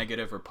that's Okay.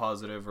 negative or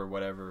positive or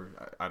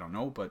whatever, I don't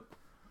know, but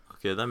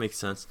Okay, that makes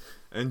sense.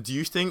 And do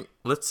you think,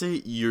 let's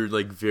say you're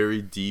like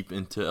very deep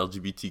into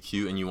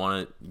LGBTQ and you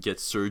want to get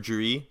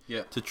surgery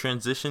yeah. to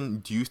transition,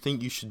 do you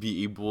think you should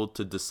be able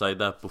to decide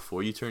that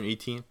before you turn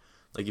 18?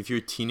 Like, if you're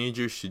a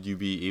teenager, should you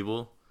be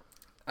able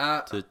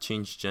to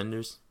change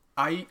genders?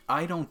 I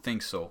don't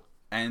think so.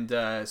 And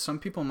some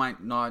people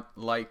might not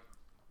like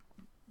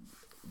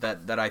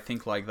that I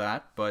think like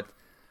that, but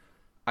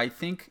I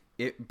think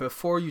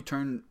before you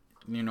turn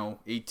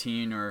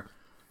 18, or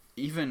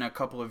even a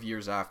couple of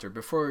years after,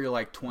 before you're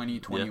like 20,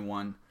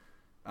 21,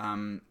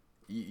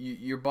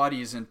 your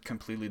body isn't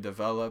completely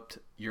developed,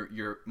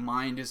 your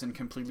mind isn't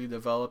completely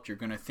developed. You're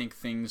going to think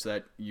things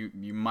that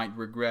you might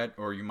regret,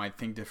 or you might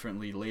think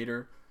differently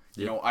later.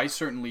 I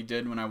certainly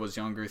did when I was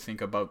younger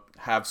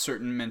have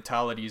certain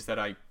mentalities that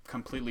I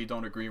completely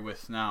don't agree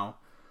with now.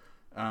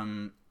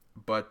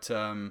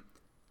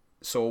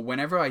 So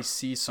whenever I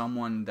see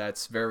someone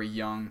that's very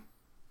young,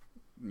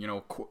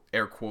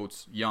 air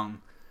quotes,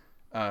 young,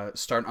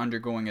 start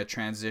undergoing a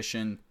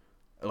transition,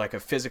 like a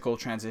physical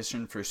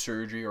transition for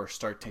surgery, or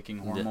start taking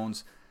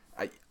hormones,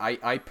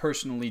 I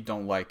personally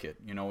don't like it.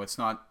 It's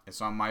not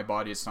my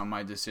body, it's not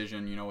my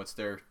decision. It's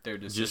their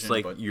decision. Just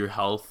like your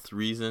health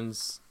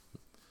reasons.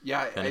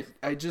 Yeah,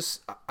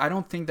 I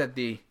don't think that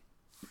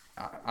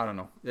I don't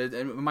know.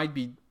 It might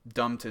be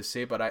dumb to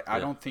say, but I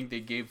don't think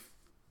they gave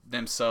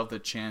themselves the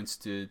chance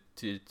to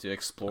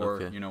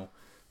explore, Okay.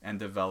 And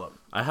develop.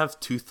 I have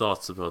two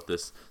thoughts about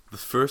this. The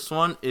first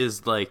one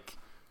is like,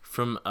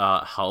 from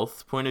a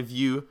health point of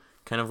view,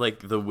 kind of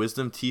like the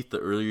wisdom teeth, the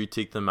earlier you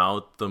take them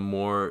out, the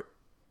more,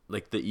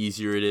 like, the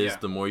easier it is, Yeah.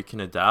 the more you can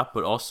adapt.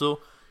 But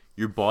also,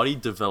 your body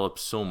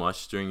develops so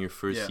much during your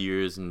first Yeah.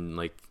 years, and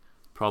like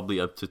probably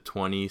up to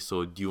 20.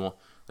 So do you want,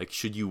 like,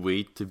 should you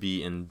wait to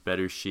be in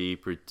better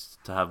shape, or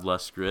to have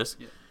less risk?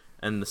 Yeah.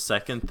 And the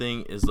second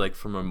thing is, like,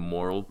 from a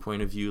moral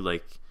point of view,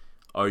 like,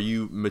 are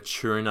you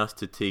mature enough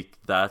to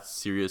take that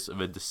serious of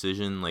a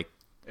decision, like,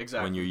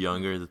 Exactly. when you're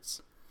younger? It's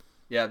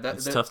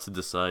tough to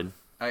decide.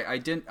 I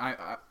didn't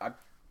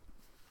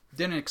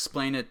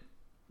explain it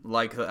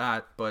like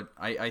that, but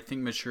I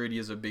think maturity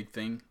is a big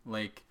thing.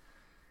 Like,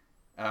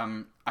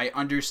 I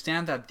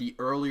understand that the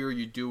earlier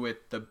you do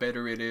it, the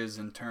better it is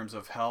in terms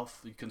of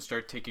health. You can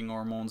start taking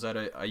hormones at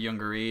a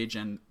younger age,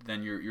 and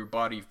then your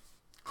body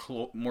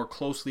more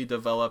closely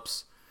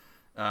develops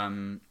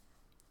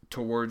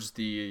towards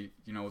the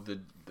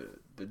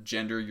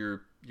gender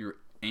you're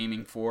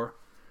aiming for.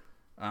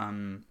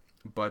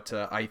 But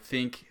I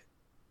think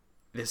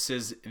this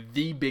is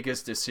the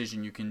biggest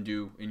decision you can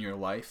do in your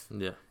life.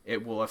 Yeah.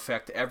 It will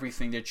affect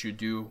everything that you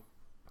do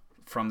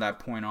from that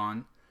point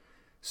on.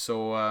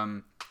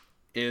 So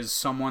is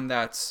someone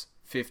that's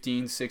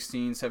 15,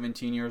 16,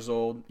 17 years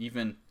old,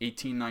 even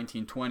 18,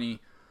 19, 20,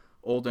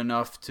 old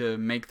enough to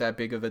make that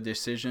big of a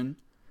decision?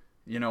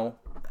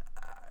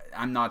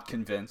 I'm not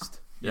convinced.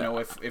 You know,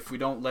 if we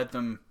don't let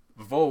them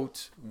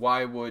vote,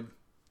 why would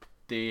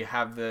they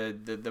have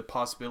the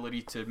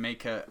possibility to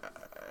make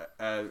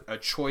a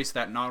choice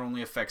that not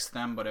only affects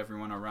them but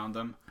everyone around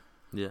them?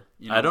 Yeah.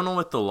 You know? I don't know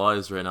what the law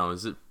is right now.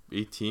 Is it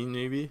 18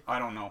 maybe? I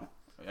don't know.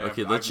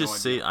 Okay, let's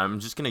just say, I'm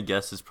just going to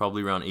guess it's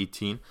probably around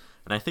 18.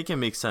 And I think it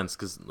makes sense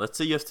because let's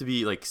say you have to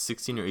be like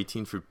 16 or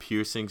 18 for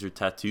piercings or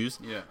tattoos.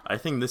 Yeah. I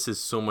think this is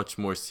so much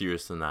more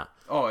serious than that.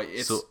 Oh,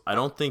 it's... So I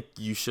don't think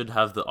you should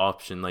have the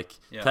option. Like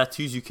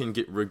tattoos, you can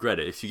regret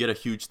it. If you get a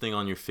huge thing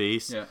on your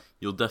face,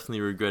 you'll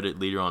definitely regret it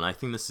later on. I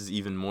think this is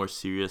even more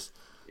serious.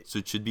 So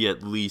it should be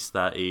at least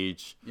that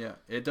age. Yeah,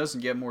 it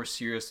doesn't get more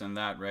serious than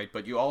that, right?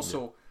 But you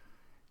also,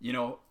 you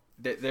know,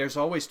 there's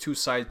always two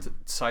sides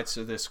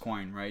to this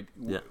coin, right?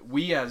 Yeah.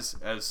 We as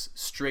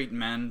straight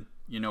men,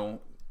 you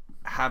know,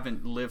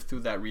 haven't lived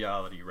through that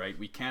reality, right?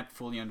 We can't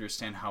fully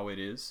understand how it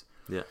is.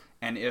 Yeah.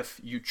 And if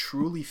you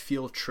truly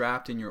feel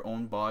trapped in your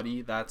own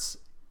body, that's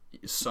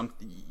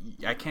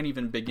I can't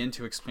even begin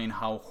to explain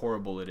how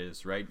horrible it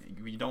is, right?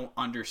 We don't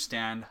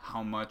understand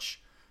how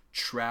much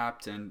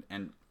trapped and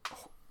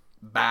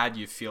bad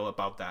you feel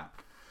about that.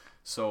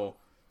 So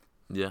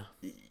yeah,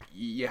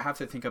 you have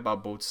to think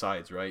about both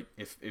sides, right?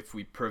 If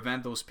we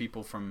prevent those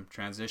people from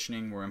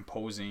transitioning, we're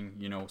imposing,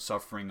 you know,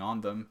 suffering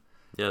on them.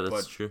 Yeah,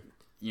 that's true.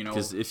 You know,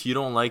 because if you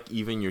don't like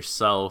even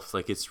yourself,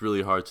 like, it's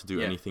really hard to do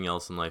anything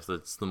else in life.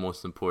 That's the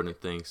most important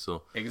thing.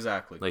 So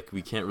exactly, like,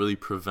 we can't really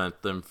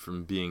prevent them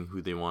from being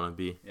who they want to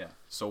be. Yeah.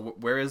 So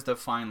where is the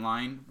fine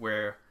line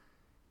where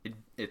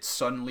it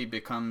suddenly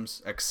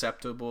becomes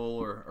acceptable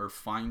or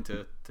fine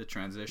to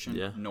transition?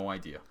 Yeah. No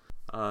idea.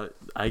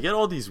 I get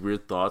all these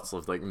weird thoughts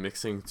of like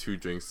mixing two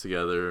drinks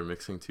together or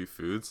mixing two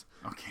foods.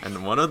 Okay.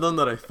 And one of them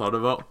that I thought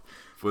about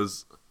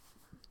was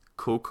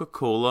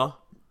Coca-Cola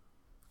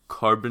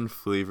carbon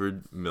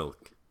flavored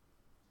milk.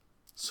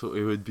 So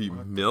it would be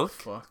milk,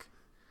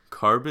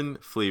 carbon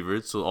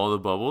flavored, so all the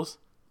bubbles,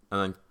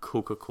 and then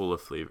Coca-Cola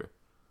flavor.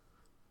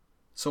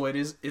 So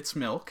it's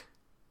milk.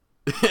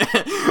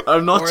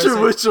 I'm not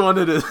sure which one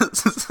it is.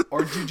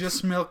 Or do you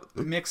just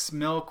mix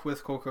milk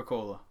with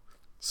Coca-Cola?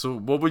 So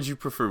what would you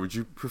prefer? Would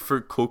you prefer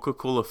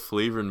Coca-Cola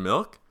flavored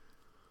milk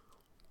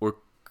or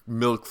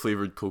milk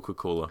flavored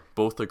Coca-Cola?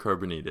 Both are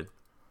carbonated.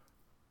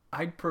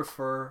 I'd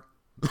prefer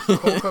Okay.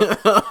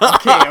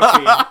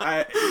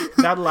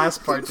 That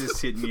last part just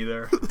hit me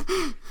there.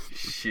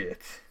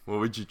 Shit. What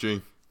would you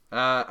drink?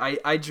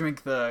 I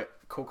drink the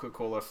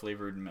Coca-Cola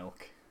flavored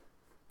milk.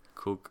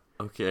 Coke.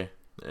 Okay.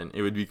 And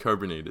it would be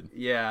carbonated.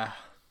 Yeah.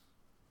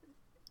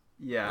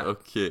 Yeah.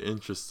 Okay,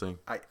 interesting.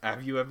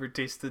 Have you ever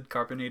tasted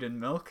carbonated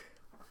milk?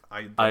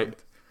 I'm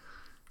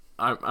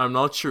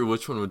not sure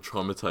which one would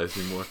traumatize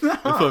me more.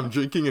 If I'm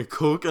drinking a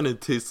Coke and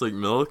it tastes like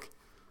milk.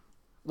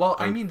 Well,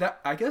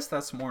 I guess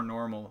that's more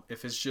normal.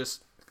 If it's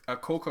just a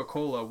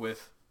Coca-Cola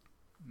with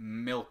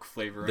milk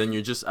flavor, then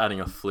you're just adding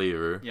a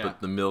flavor. Yeah.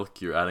 But the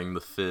milk, you're adding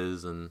the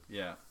fizz and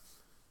yeah.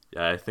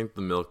 Yeah, I think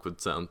the milk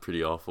would sound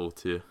pretty awful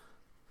too.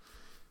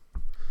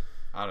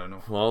 I don't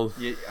know. Well,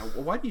 yeah,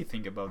 why do you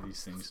think about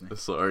these things, Nick?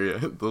 Sorry,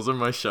 those are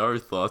my shower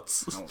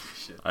thoughts. Oh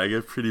shit! I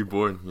get pretty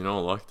bored, you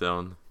know.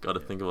 Lockdown, gotta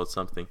think about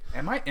something.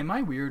 Am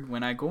I weird?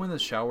 When I go in the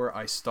shower,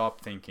 I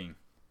stop thinking.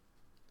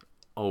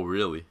 Oh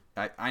really?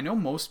 I know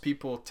most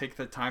people take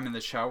the time in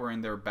the shower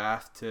in their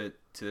bath to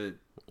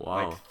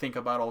like think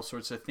about all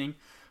sorts of things,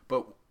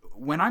 but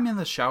when I'm in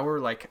the shower,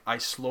 like, I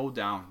slow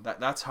down.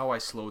 That's how I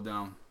slow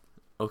down.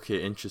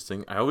 Okay,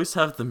 interesting. I always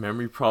have the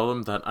memory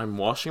problem that I'm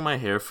washing my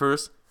hair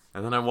first.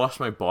 And then I wash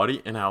my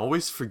body, and I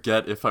always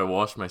forget if I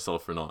wash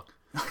myself or not.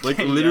 Okay, like,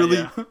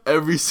 literally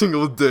every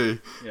single day,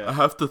 I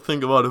have to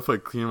think about if I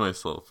clean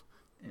myself.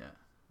 Yeah.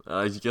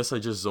 I guess I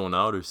just zone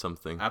out or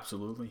something.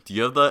 Absolutely. Do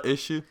you have that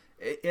issue?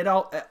 It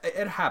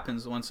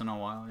happens once in a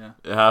while, yeah.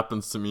 It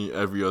happens to me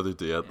every other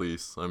day at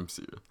least. I'm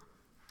serious.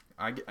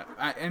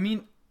 I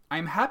mean,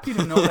 I'm happy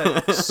to know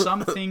that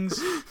some things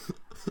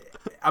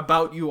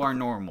about you are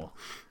normal.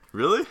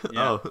 Really?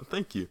 Yeah. Oh,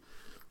 thank you.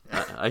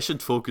 I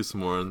should focus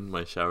more on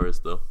my showers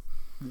though.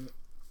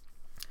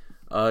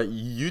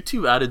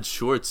 YouTube added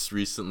shorts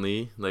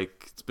recently.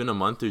 Like, it's been a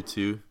month or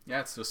two.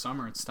 Yeah, it's the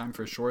summer. It's time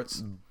for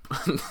shorts.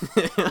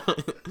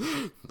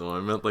 No, I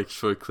meant like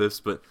short clips.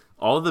 But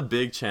all the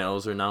big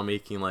channels are now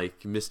making like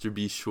Mr.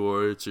 Beast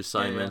shorts or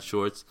Sidemen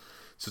shorts.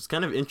 So it's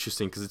kind of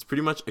interesting because it's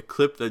pretty much a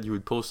clip that you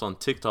would post on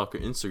TikTok or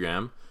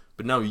Instagram.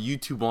 But now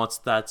YouTube wants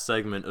that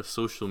segment of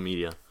social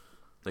media.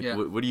 Like,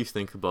 what do you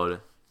think about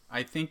it?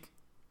 I think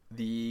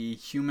the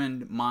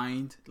human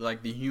mind,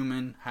 like, the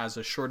human has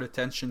a short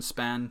attention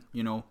span,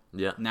 you know,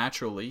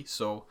 naturally.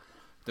 So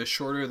the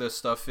shorter the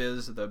stuff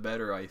is, the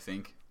better, I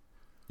think.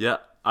 Yeah,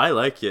 I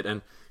like it.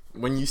 And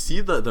when you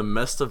see the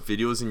messed up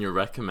videos in your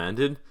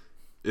recommended,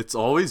 it's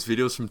always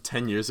videos from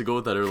 10 years ago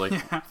that are like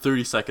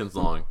 30 seconds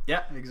long.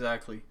 Yeah,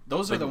 exactly.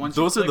 Those are the ones.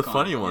 Those are the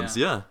funny ones,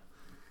 yeah.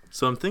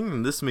 So I'm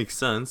thinking this makes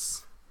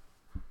sense.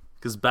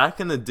 Because back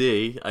in the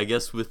day, I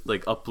guess with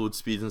like upload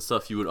speeds and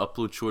stuff, you would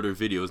upload shorter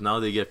videos. Now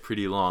they get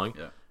pretty long,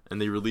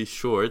 and they release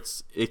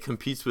shorts. It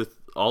competes with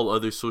all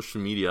other social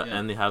media,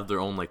 and they have their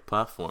own like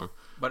platform.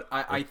 But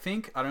I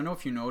think, I don't know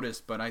if you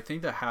noticed, but I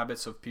think the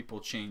habits of people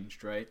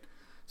changed, right?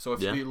 So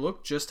if you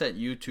look just at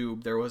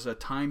YouTube, there was a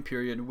time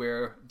period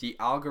where the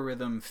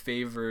algorithm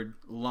favored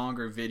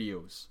longer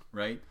videos,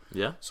 right?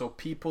 Yeah. So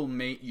people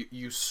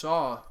you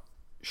saw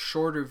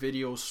shorter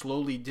videos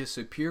slowly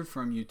disappear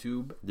from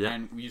YouTube,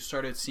 and you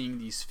started seeing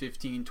these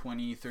 15,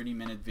 20,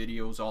 30-minute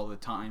videos all the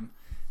time.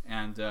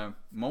 And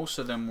most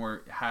of them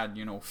had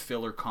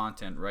filler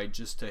content, right,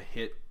 just to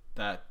hit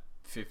that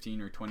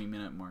 15 or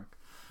 20-minute mark.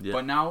 Yeah.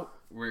 But now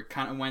we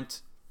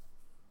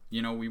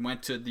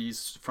went to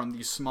these, from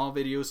these small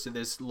videos to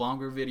this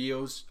longer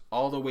videos,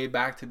 all the way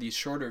back to these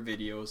shorter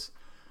videos,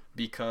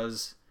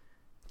 because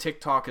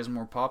TikTok is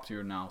more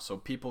popular now, so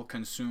people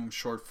consume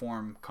short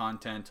form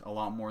content a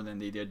lot more than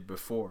they did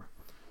before.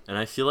 And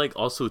I feel like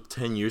also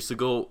 10 years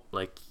ago,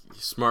 like,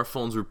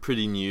 smartphones were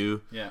pretty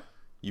new. Yeah.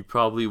 You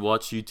probably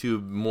watch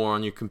YouTube more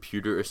on your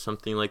computer or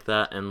something like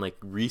that. And like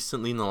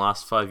recently in the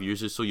last 5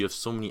 years or so, you have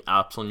so many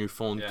apps on your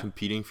phone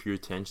competing for your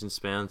attention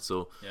span.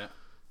 So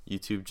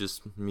YouTube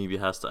just maybe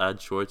has to add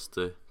shorts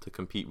to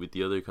compete with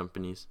the other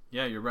companies.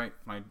 Yeah, you're right.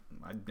 I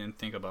didn't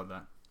think about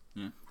that.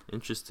 Yeah.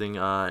 Interesting.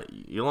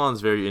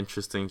 Elon's very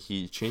interesting.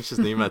 He changed his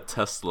name at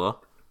Tesla.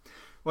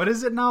 What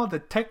is it now? The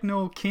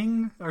Techno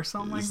King or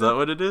something like that? Is that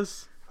what it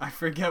is? I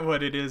forget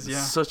what it is,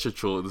 It's such a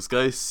troll. This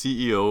guy's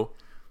CEO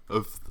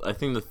of, I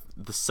think,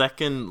 the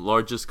second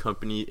largest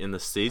company in the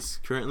States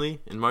currently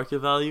in market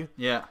value.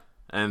 Yeah.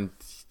 And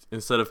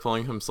instead of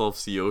calling himself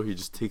CEO, he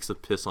just takes a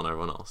piss on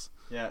everyone else.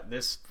 Yeah,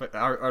 this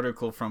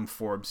article from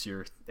Forbes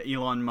here.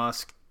 Elon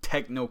Musk,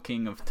 Techno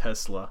King of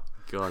Tesla.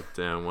 God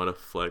damn, what a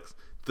flex.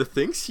 The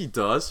things he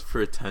does for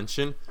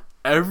attention,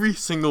 every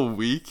single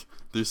week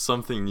there's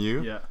something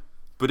new. Yeah.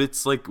 But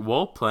it's like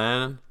well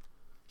planned.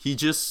 He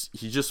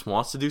just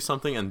wants to do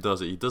something and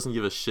does it. He doesn't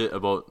give a shit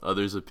about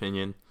others'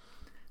 opinion.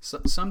 So,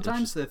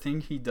 sometimes the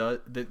things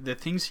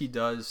he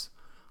does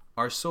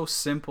are so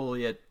simple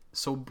yet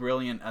so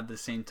brilliant at the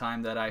same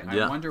time that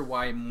I wonder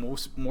why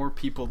more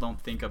people don't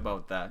think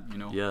about that,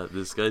 Yeah,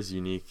 this guy's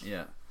unique.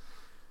 Yeah.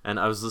 And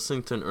I was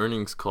listening to an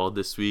earnings call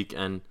this week,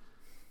 and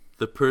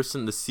the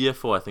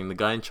CFO, I think, the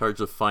guy in charge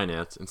of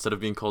finance, instead of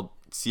being called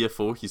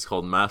CFO, he's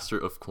called Master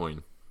of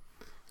Coin.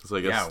 So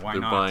I guess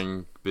they're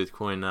buying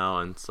Bitcoin now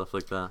and stuff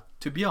like that.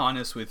 To be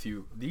honest with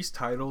you, these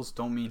titles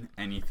don't mean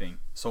anything.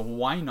 So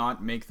why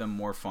not make them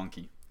more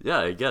funky? Yeah,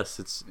 I guess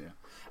it's...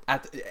 Yeah.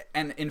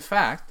 And in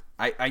fact,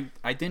 I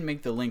didn't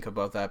make the link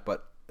about that,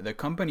 but the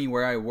company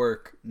where I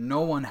work, no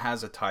one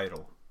has a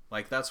title.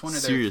 Like, that's one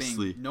of their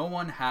things. No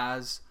one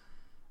has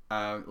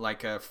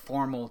like a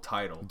formal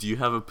title. Do you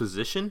have a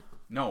position?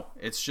 No,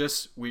 it's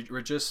just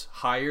we're just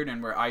hired,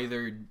 and we're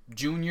either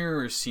junior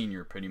or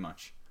senior, pretty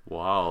much.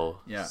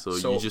 Wow. Yeah. So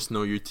you just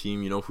know your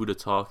team, you know who to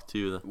talk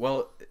to.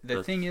 Well,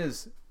 the thing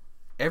is,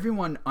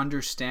 everyone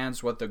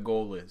understands what the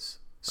goal is.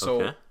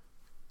 So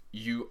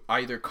you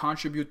either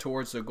contribute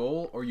towards the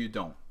goal or you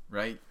don't,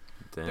 right?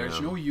 Damn.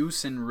 There's no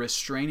use in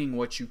restraining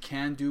what you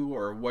can do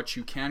or what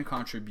you can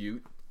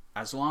contribute.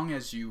 As long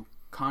as you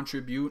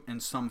contribute in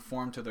some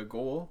form to the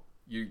goal,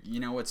 you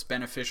know it's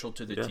beneficial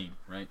to the team,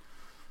 right?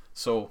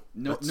 So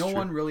no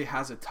one really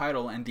has a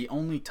title, and the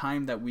only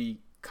time that we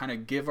kind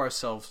of give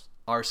ourselves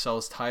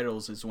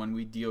titles is when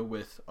we deal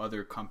with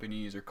other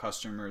companies or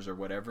customers or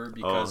whatever,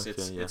 because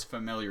it's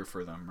familiar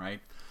for them, right?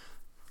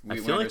 I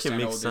feel like it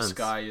makes sense. This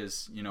guy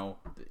is,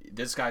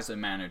 this guy's the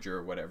manager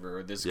or whatever,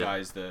 or this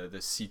guy's the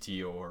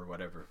CTO or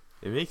whatever.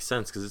 It makes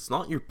sense because it's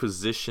not your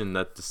position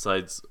that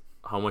decides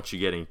how much you're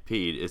getting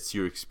paid. It's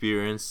your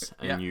experience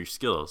and your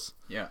skills.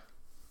 Yeah.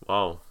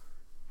 Wow.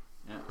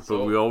 Yeah.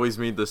 So we always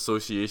made the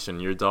association.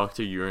 You're a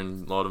doctor, you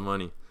earn a lot of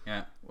money.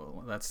 Yeah.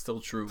 Well, that's still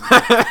true.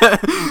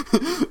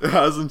 It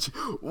hasn't.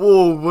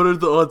 Whoa! What are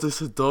the odds I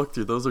said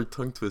doctor? Those are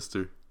tongue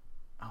twister.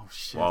 Oh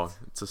shit! Wow,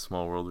 it's a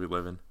small world we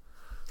live in.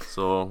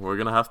 So we're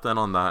gonna have to end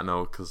on that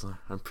note because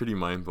I'm pretty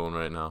mind blown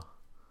right now.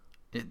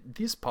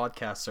 These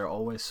podcasts are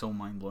always so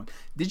mind blowing.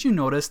 Did you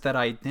notice that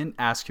I didn't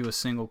ask you a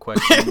single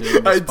question?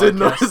 I did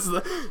notice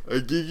that. I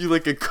gave you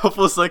like a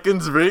couple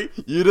seconds break.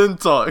 You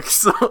didn't talk.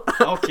 So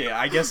okay,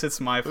 I guess it's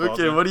my fault.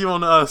 Okay, what do you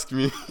want to ask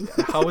me?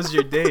 How was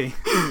your day?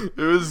 It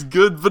was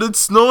good, but it's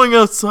snowing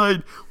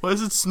outside. Why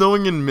is it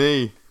snowing in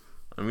May?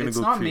 It's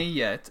not May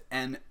yet,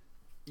 and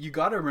you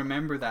got to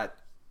remember that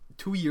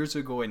 2 years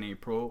ago in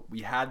April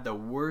we had the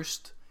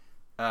worst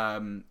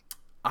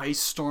ice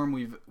storm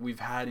we've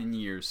had in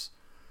years.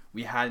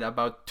 We had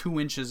about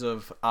 2 inches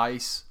of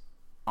ice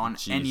on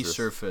any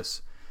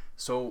surface.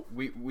 So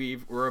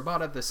we're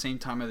about at the same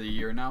time of the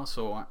year now,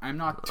 so I'm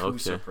not too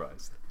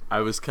surprised. I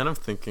was kind of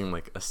thinking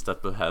like a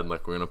step ahead,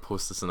 like we're going to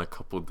post this in a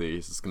couple of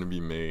days. It's going to be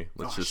May.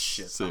 Let's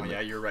say May.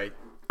 Yeah, you're right.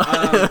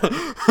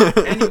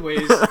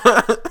 Anyways,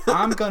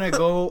 I'm going to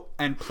go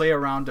and play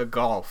around the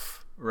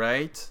golf,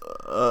 right?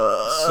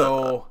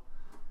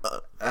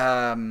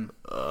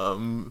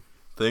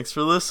 Thanks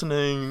for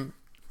listening.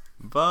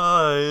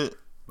 Bye.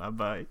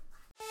 Bye-bye.